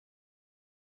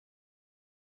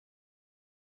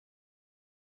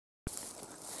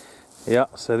Yeah,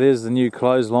 so there's the new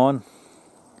clothesline.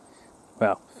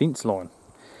 Well, fence line.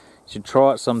 You should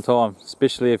try it sometime,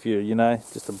 especially if you're, you know,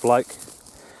 just a bloke.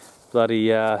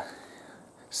 Bloody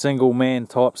single man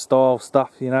type style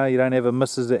stuff, you know, you don't have a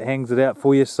missus that hangs it out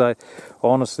for you, so I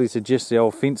honestly suggest the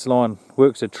old fence line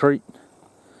works a treat.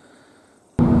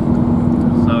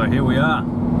 So here we are.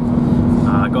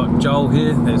 I got Joel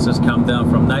here, that's just come down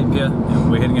from Napier,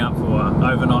 and we're heading out for an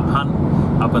overnight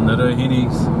hunt up in the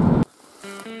Ruahine.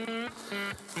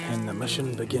 And the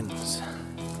mission begins.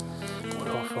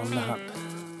 We're off on the hunt.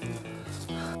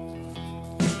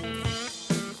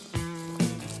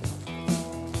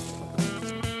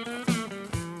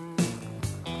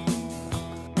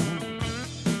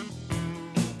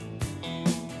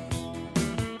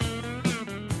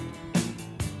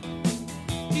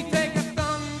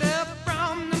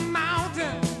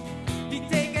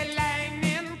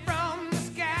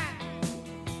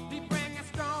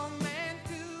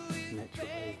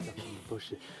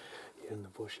 You're in the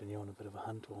bush and you're on a bit of a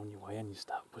hunt, or on your way in you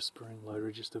start whispering, low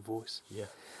register voice. Yeah.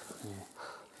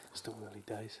 Still early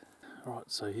days. Alright,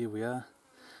 so here we are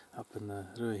up in the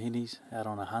Ruahine out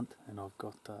on a hunt, and I've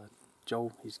got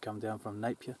Joel. He's come down from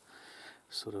Napier,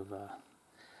 sort of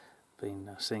been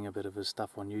seeing a bit of his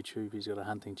stuff on YouTube. He's got a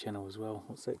hunting channel as well.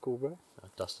 What's that called, bro?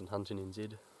 DUSTIN Hunting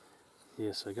NZ.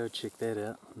 Yeah, so go check that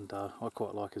out, and I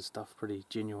quite like his stuff. Pretty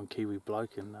genuine Kiwi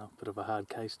bloke, and a bit of a hard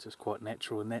case, just quite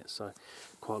natural in that, so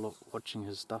quite like watching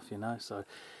his stuff, you know. So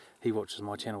he watches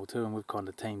my channel too, and we've kind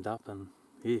of teamed up, and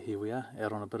yeah, here we are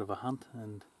out on a bit of a hunt.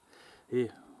 And yeah,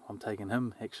 I'm taking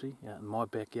him actually out in my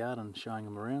backyard and showing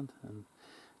him around, and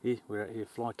yeah, we're out here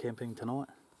fly camping tonight.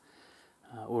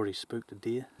 Already spooked a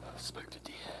deer. Spooked a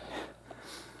deer.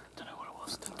 Don't know what it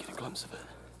was, didn't get a glimpse of it.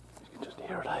 You can just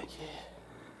hear it, eh? Yeah.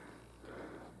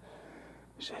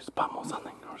 She has a bum or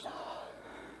something, or is it?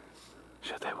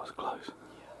 Shit, that was close.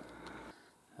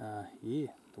 Yeah,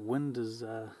 the wind is,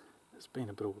 it's been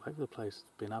a bit all over the place.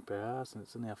 It's been up our arse and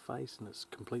it's in our face and it's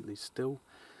completely still.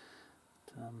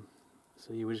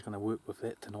 So yeah, we're just going to work with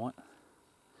that tonight.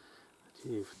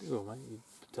 But yeah, well mate, you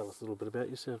tell us a little bit about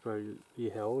yourself, bro.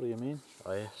 Yeah, how old are you, man?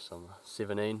 Oh yes, I'm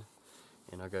 17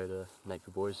 and I go to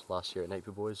Napier Boys, last year at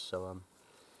Napier Boys, so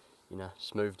you know,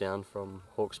 just moved down from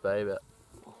Hawke's Bay about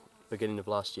beginning of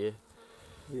last year.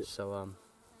 Yep. So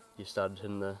you started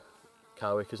hitting the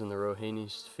Kawekas and the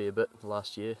Ruahines a fair bit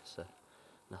last year, so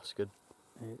that's good.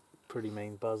 Yeah, pretty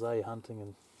mean buzz, eh, hunting,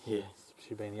 and yeah,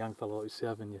 especially being a young fellow like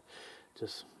yourself, and you're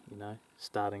just, you know,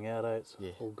 starting out, eh, it's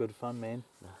all good fun, man.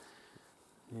 No.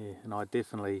 Yeah, and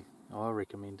I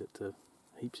recommend it to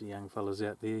heaps of young fellas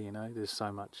out there, you know. There's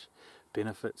so much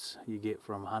benefits you get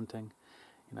from hunting.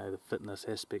 You know, the fitness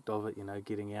aspect of it, you know,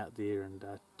 getting out there and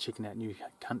checking out new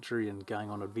country and going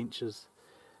on adventures.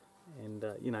 And,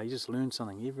 you know, you just learn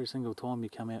something every single time you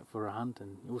come out for a hunt.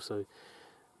 And also,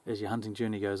 as your hunting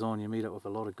journey goes on, you meet up with a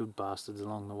lot of good bastards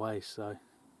along the way. So,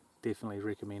 definitely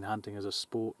recommend hunting as a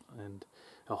sport and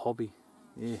a hobby.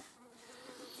 Yeah.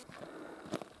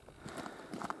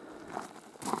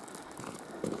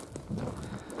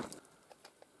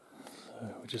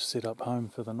 So, we just set up home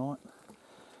for the night.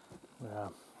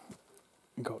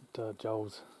 Got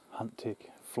Joel's Hunt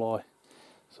Tech fly,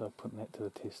 so putting that to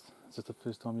the test. Is this the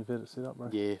first time you've had it set up, bro?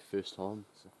 Yeah, first time.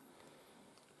 So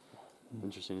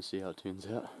interesting to see how it turns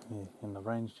out. Yeah, and the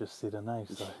range just set in, eh?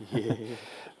 So yeah.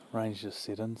 Range just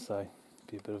set in, so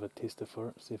be a bit of a tester for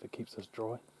it, see if it keeps us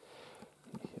dry.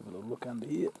 Have a little look under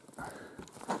here.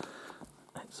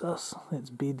 That's us,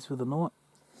 that's beds for the night.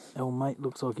 Our mate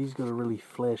looks like he's got a really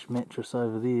flash mattress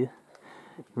over there.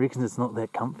 He reckons it's not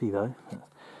that comfy though.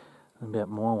 About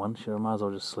my one, sure, I might as well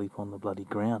just sleep on the bloody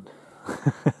ground.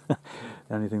 The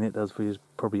only thing that does for you is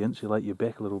probably insulate your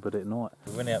back a little bit at night.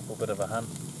 We went out for a bit of a hunt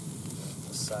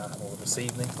this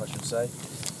evening, I should say,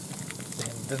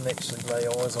 and didn't actually lay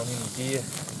eyes on any deer.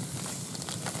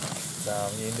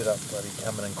 He ended up bloody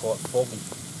coming in quite foggy,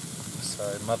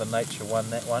 so Mother Nature won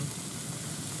that one.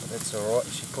 But that's alright,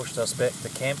 she pushed us back to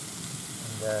camp,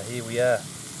 and here we are,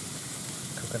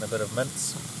 cooking a bit of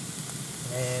mince.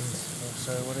 And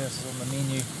also, what else is on the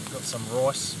menu? Got some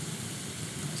rice.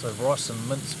 So rice and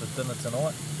mince for dinner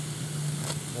tonight.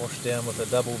 Washed down with a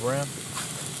double brown.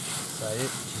 So yeah,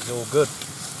 she's all good.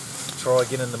 Try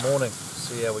again in the morning.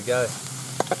 See how we go.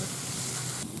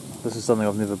 This is something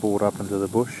I've never brought up into the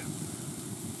bush.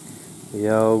 The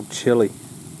old chilli.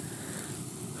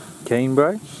 Keen,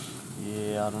 bro?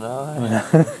 Yeah, I don't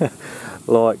know.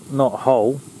 Like, not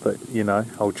whole, but you know,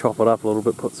 I'll chop it up a little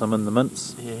bit, put some in the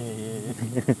mince. Yeah.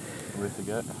 Worth a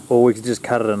go. Or we could just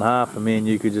cut it in half and me and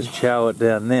you could just chow it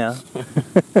down now.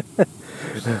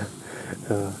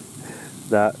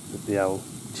 That, the old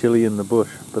chili in the bush,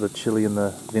 bit of chili in the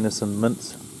venison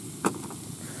mince.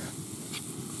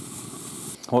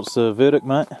 What's the verdict,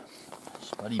 mate? It's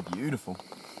bloody beautiful.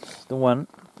 The one.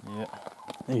 Yeah.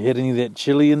 Have you had any of that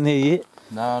chili in there yet?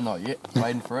 No, not yet.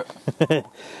 Waiting for it. Yeah.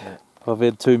 I've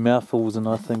had 2 mouthfuls and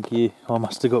I think, yeah, I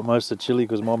must have got most of the chili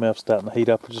because my mouth's starting to heat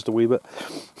up just a wee bit.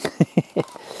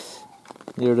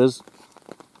 There it is.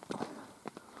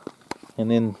 And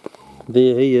then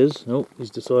there he is. Oh, he's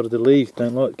decided to leave.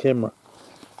 Don't like camera.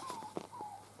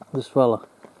 This fella.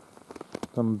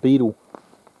 Some beetle.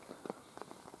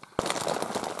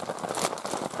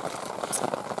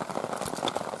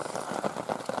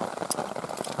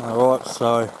 Alright,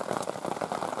 so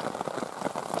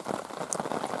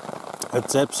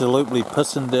it's absolutely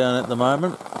pissing down at the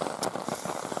moment.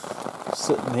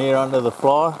 Sitting here under the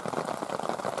fly.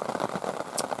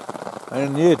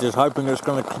 And yeah, just hoping it's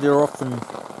going to clear off and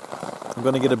I'm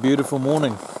going to get a beautiful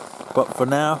morning. But for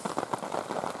now,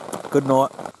 good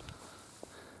night.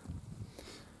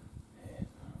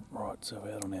 Right, so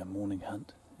we're out on our morning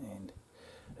hunt and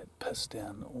it pissed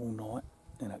down all night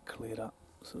and it cleared up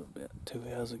sort of about 2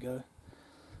 hours ago.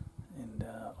 And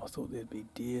I thought there'd be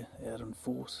deer out in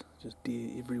force, just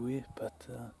deer everywhere, but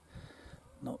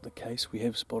not the case. We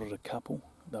have spotted a couple.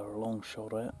 They were a long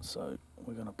shot out, so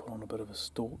we're going to put on a bit of a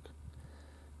stalk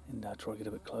and try to get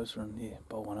a bit closer and yeah,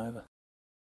 bowl one over.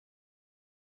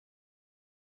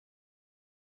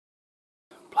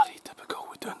 Bloody typical,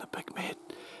 we're doing the big mad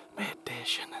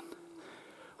dashing and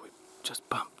we just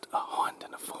bumped a hind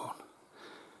and a fawn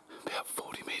about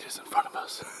 40 metres in front of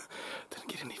us. Didn't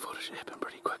get any footage, it happened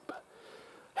pretty quick, but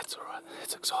that's alright,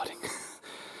 it's exciting.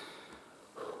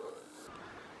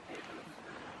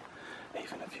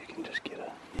 Even if you can just get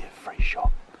a free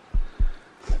shot,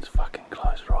 it's fucking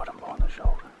close, right in behind the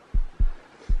shoulder.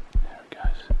 There it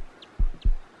goes.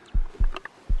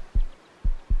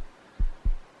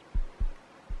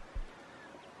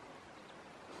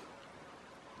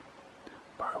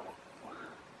 Bro,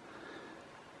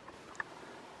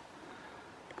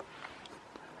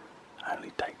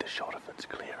 only take the shot if it's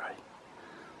clear, eh?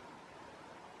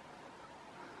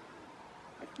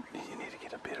 You need to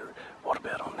get a better... What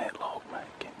about on that log,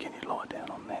 mate? Can you lie down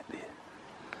on that there?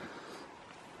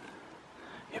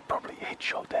 You'd probably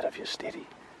headshot that if you're steady.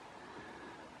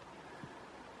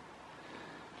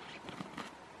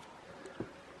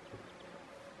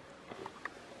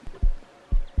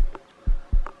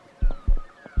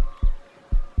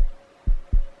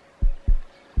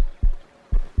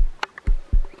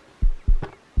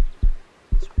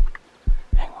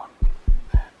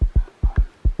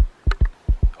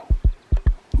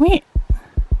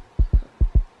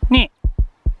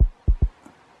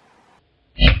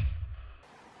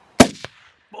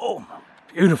 Boom!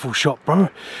 Beautiful shot, bro.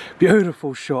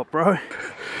 Beautiful shot, bro.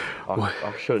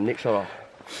 I should have nicked shot.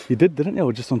 You didn't you?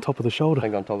 Or just on top of the shoulder? I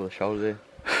think on top of the shoulder there.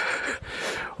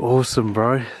 Awesome,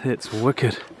 bro. That's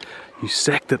wicked. You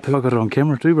sacked it too. I got it on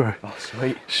camera too, bro. Oh,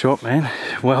 sweet. Shot, man.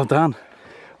 Well done.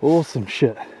 Awesome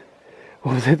shit.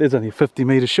 What was that? That's only a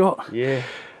 50-metre shot. Yeah.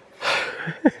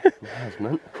 That was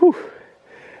mint. Whew.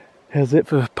 How's that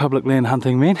for public land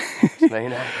hunting, man? Man,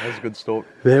 that was a good stalk.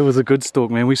 That was a good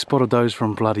stalk, man. We spotted those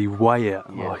from bloody way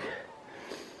out. Yeah. Like,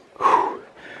 whew.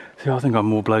 See, I think I'm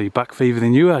more bloody buck fever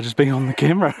than you are, just being on the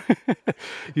camera.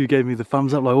 You gave me the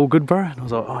thumbs up, like, all good, bro? And I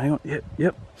was like, oh, hang on,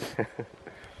 yep.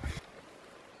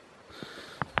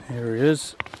 Here he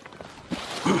is.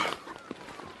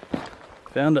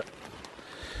 Found it.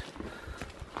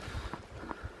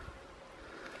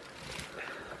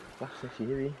 That's actually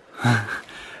heavy.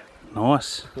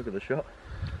 Nice. Look at the shot.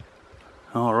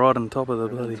 Oh, right on top of the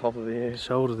bloody top of the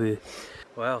shoulder there.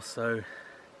 Wow, so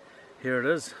here it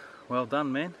is. Well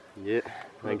done, man. Yeah,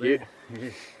 thank you. Yeah.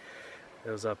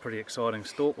 That was a pretty exciting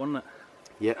stalk, wasn't it?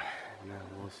 Yeah, no,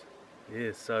 it was.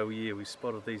 Yeah, so yeah, we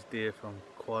spotted these deer from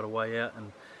quite a way out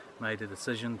and made a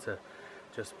decision to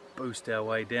just boost our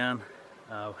way down.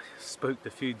 Spooked a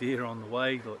few deer on the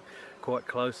way, like quite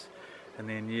close, and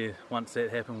then yeah, once that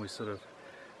happened we sort of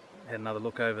had another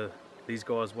look over these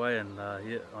guys' way and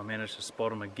yeah, I managed to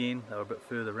spot them again. They were a bit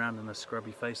further around in the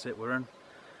scrubby face that we're in,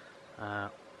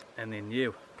 and then yeah,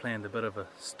 planned a bit of a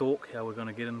stalk, how we're going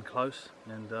to get in close,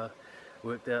 and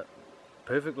worked out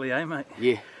perfectly, eh mate?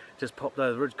 Yeah. Just popped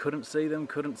over the ridge, couldn't see them,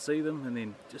 and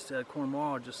then just out of the corner of my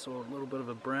eye I just saw a little bit of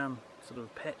a brown sort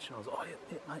of patch, and I was like, oh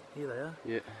yeah, mate, here they are.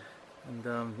 Yeah.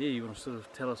 And yeah, you want to sort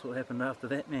of tell us what happened after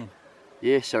that, man?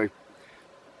 Yeah, so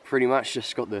pretty much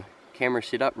just got the camera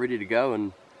set up, ready to go,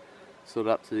 and sort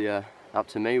of up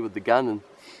to me with the gun and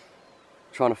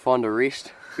trying to find a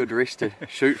good rest to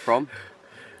shoot from.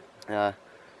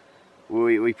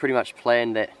 We pretty much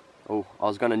planned that. Oh, I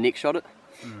was going to neck shot it,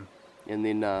 And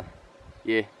then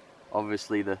yeah,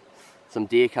 obviously some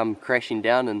deer come crashing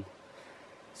down, and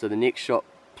so the next shot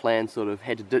plan sort of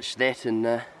had to ditch that,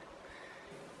 and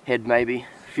had maybe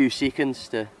a few seconds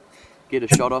to get a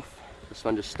shot off. This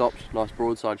one just stopped, nice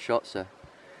broadside shot. So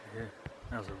yeah,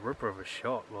 that was a ripper of a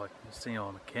shot, like you see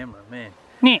on the camera, man.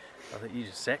 Yeah. I think you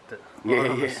just sacked it. Yeah,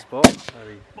 on yeah. the spot.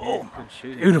 Yeah, good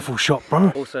shooting. Beautiful shot, bro.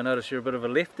 Also noticed you're a bit of a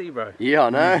lefty, bro. yeah, I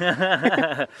know.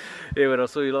 Yeah, when I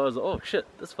saw you, I was like, oh shit,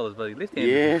 this fella's bloody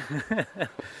left-handed. Yeah.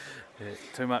 Yeah,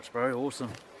 too much, bro.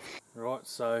 Awesome. Right,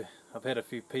 so I've had a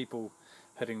few people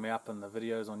hitting me up in the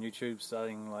videos on YouTube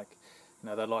saying, like, you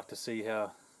know, they'd like to see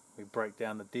how we break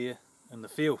down the deer in the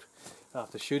field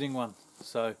after shooting one.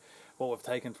 So what we've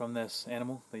taken from this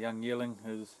animal, the young yearling,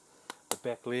 is the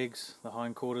back legs, the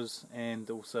hindquarters, and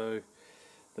also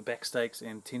the back steaks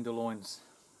and tenderloins.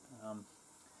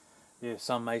 Yeah,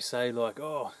 some may say, like,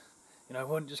 oh, you know,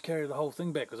 why don't you just carry the whole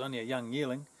thing back? It was only a young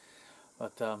yearling.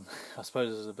 But I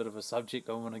suppose this is a bit of a subject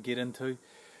I want to get into.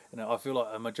 You know, I feel like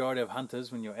a majority of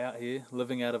hunters, when you're out here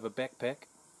living out of a backpack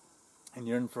and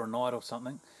you're in for a night or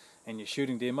something and you're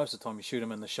shooting deer, most of the time you shoot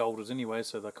them in the shoulders anyway,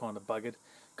 so they're kind of buggered.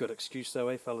 Good excuse though,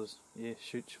 eh, fellas? Yeah,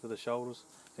 shoot for the shoulders.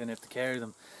 You don't have to carry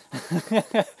them.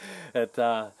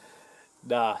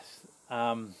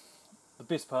 The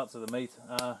best parts of the meat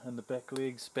are in the back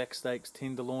legs, back steaks,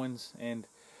 tenderloins, and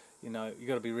you know, you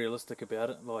got to be realistic about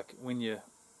it. Like when you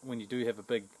do have a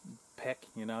big pack,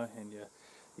 you know, and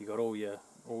you got all your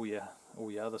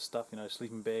other stuff, you know,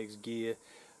 sleeping bags, gear.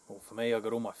 Well, for me, I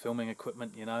got all my filming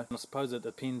equipment, you know. And I suppose it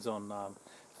depends on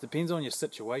your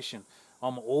situation.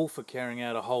 I'm all for carrying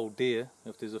out a whole deer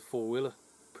if there's a four-wheeler,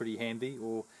 pretty handy,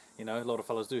 or you know, a lot of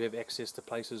fellas do have access to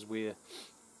places where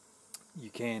you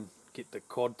can get the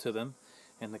quad to them,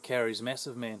 and the carry's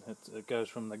massive, man. It goes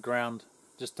from the ground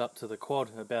just up to the quad,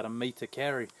 about a metre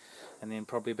carry, and then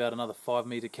probably about another 5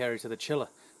 metre carry to the chiller.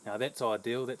 Now that's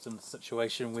ideal. That's in a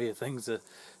situation where things are,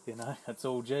 you know, it's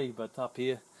all G. But up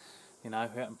here, you know,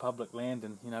 out in public land,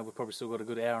 and you know, we've probably still got a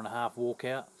good hour and a half walk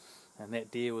out, and that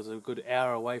deer was a good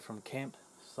hour away from camp.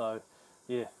 So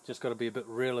yeah, just got to be a bit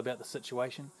real about the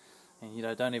situation, and you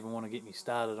know, don't even want to get me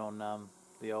started on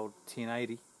the old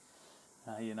 1080.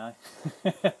 You know,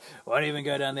 won't even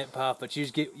go down that path. But you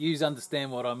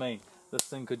understand what I mean. This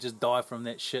thing could just die from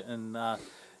that shit and,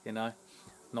 you know,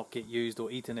 not get used or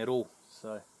eaten at all.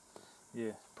 So,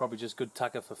 yeah, probably just good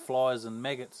tucker for flies and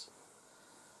maggots.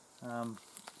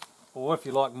 Or if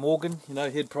you like Morgan, you know,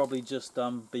 he'd probably just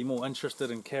be more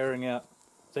interested in carrying out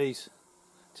these.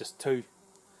 Just 2.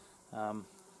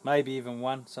 Maybe even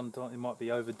 1. Sometimes he might be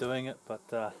overdoing it,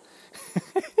 but,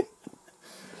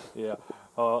 yeah.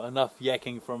 Oh, enough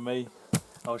yakking from me.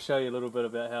 I'll show you a little bit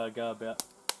about how I go about,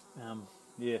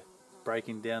 yeah,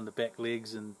 breaking down the back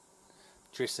legs and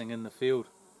dressing in the field.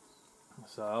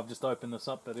 So I've just opened this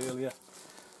up a bit earlier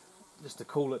just to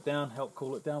cool it down, help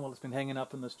cool it down while it's been hanging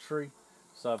up in this tree.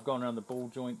 So I've gone around the ball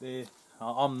joint there.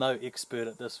 I'm no expert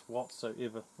at this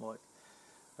whatsoever. Like,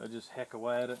 I just hack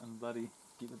away at it and bloody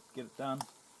get it done.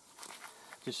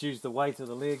 Just use the weight of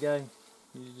the leg, eh?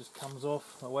 It just comes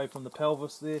off away from the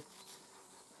pelvis there.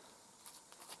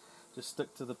 Just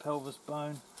stick to the pelvis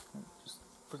bone. It just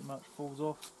pretty much falls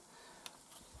off.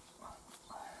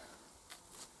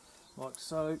 Like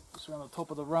so, just around the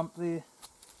top of the rump there.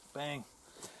 Bang.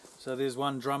 So there's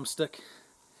one drumstick.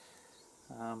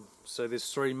 So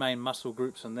there's 3 main muscle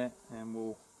groups in that, and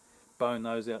we'll bone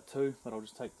those out too, but I'll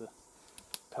just take the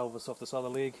pelvis off this other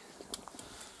leg.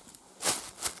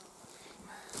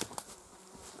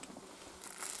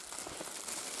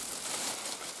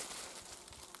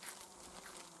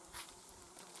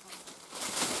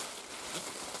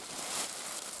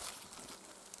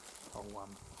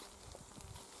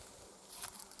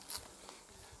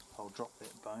 I'll drop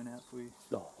that bone out for you.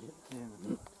 Oh,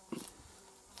 yeah.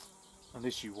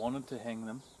 Unless you wanted to hang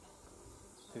them.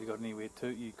 Have you got anywhere to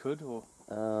you could, or?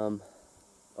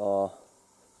 Oh,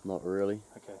 not really.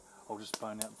 Okay, I'll just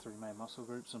bone out the 3 main muscle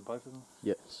groups in both of them.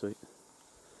 Yeah, sweet.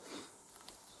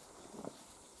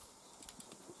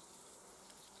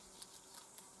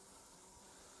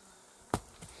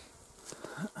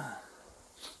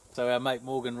 So our mate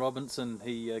Morgan Robinson,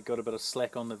 he got a bit of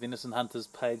slack on the Venison Hunters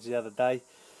page the other day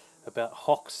about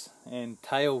hocks and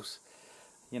tails.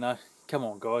 You know, come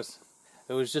on guys,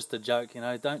 it was just a joke, you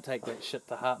know, don't take that shit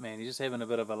to heart, man. You're just having a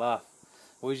bit of a laugh.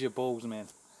 Where's your balls, man?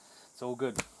 It's all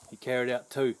good. He carried out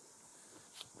 2.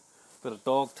 Bit of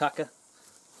dog tucker.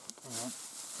 Alright,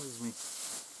 where's me?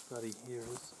 Bloody, here it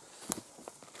is.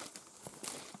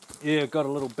 Yeah, got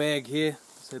a little bag here.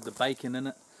 It's had the bacon in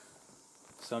it.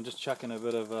 So I'm just chucking a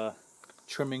bit of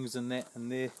trimmings in that in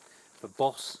there for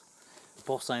Boss.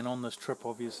 Boss ain't on this trip,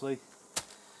 obviously.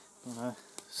 You know,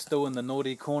 still in the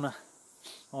naughty corner,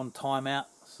 on time out.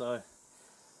 So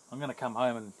I'm going to come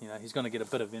home and, you know, he's going to get a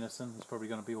bit of venison. He's probably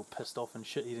going to be all pissed off and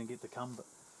shit he didn't get to come, but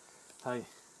hey,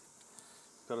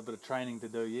 got a bit of training to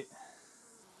do yet.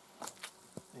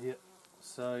 Yeah,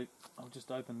 so I'll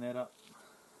just open that up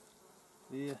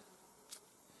there.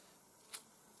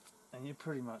 And you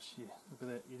pretty much, yeah, look at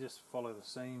that, you just follow the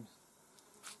seams.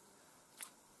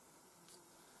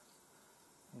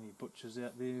 Any butchers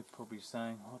out there probably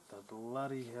saying, what the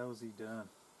bloody hell's he doing?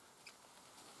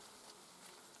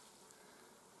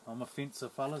 I'm a fencer,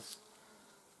 fellas.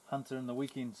 Hunter in the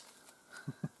weekends.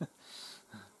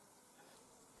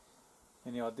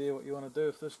 Any idea what you want to do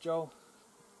with this, Joel?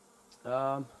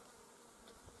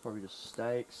 Probably just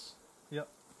steaks. Yep.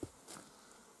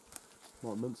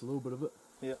 Might mince a little bit of it.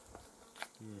 Yep.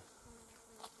 Yeah.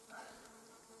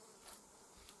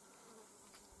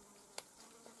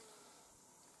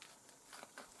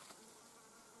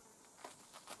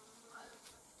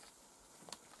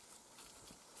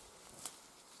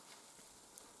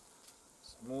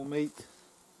 Some more meat.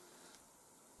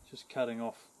 Just cutting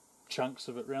off chunks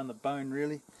of it around the bone,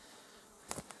 really.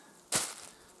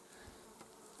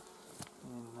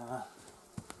 And under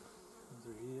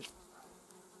here.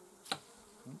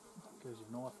 Goes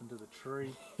your knife into the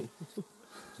tree. Lift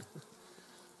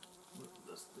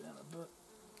this down a bit.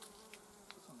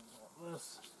 Something like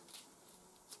this.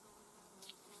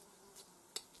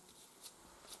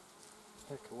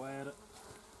 Hack away at it.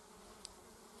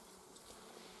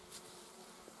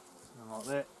 Something like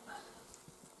that.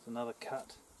 There's another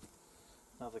cut.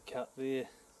 Another cut there.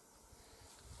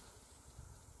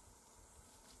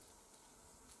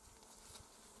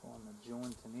 Find the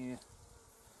joint in here.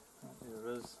 Oh, there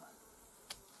it is.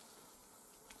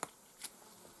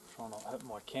 Try not to hit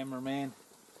my cameraman.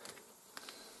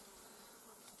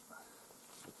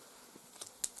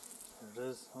 There it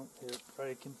is. Oh, there it's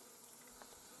breaking.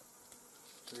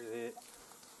 Through there.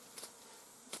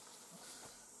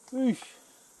 Oosh.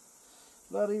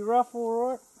 Bloody rough,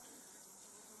 alright.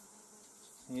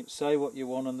 Say what you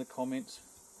want in the comments.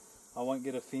 I won't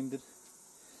get offended.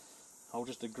 I'll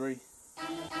just agree.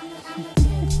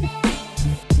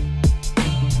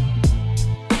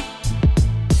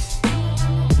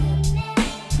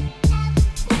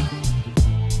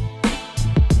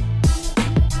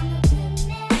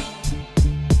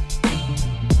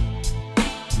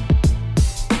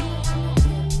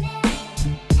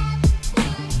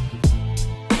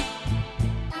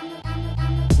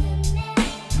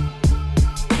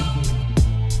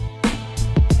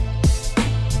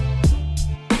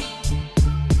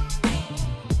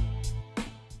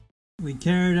 We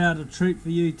carried out a treat for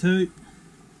you too.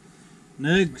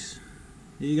 Nigs,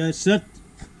 here you go, sit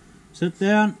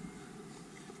down.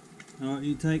 Alright,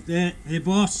 you take that. Here,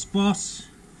 boss,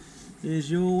 there's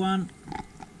your one.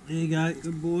 There you go,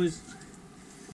 good boys.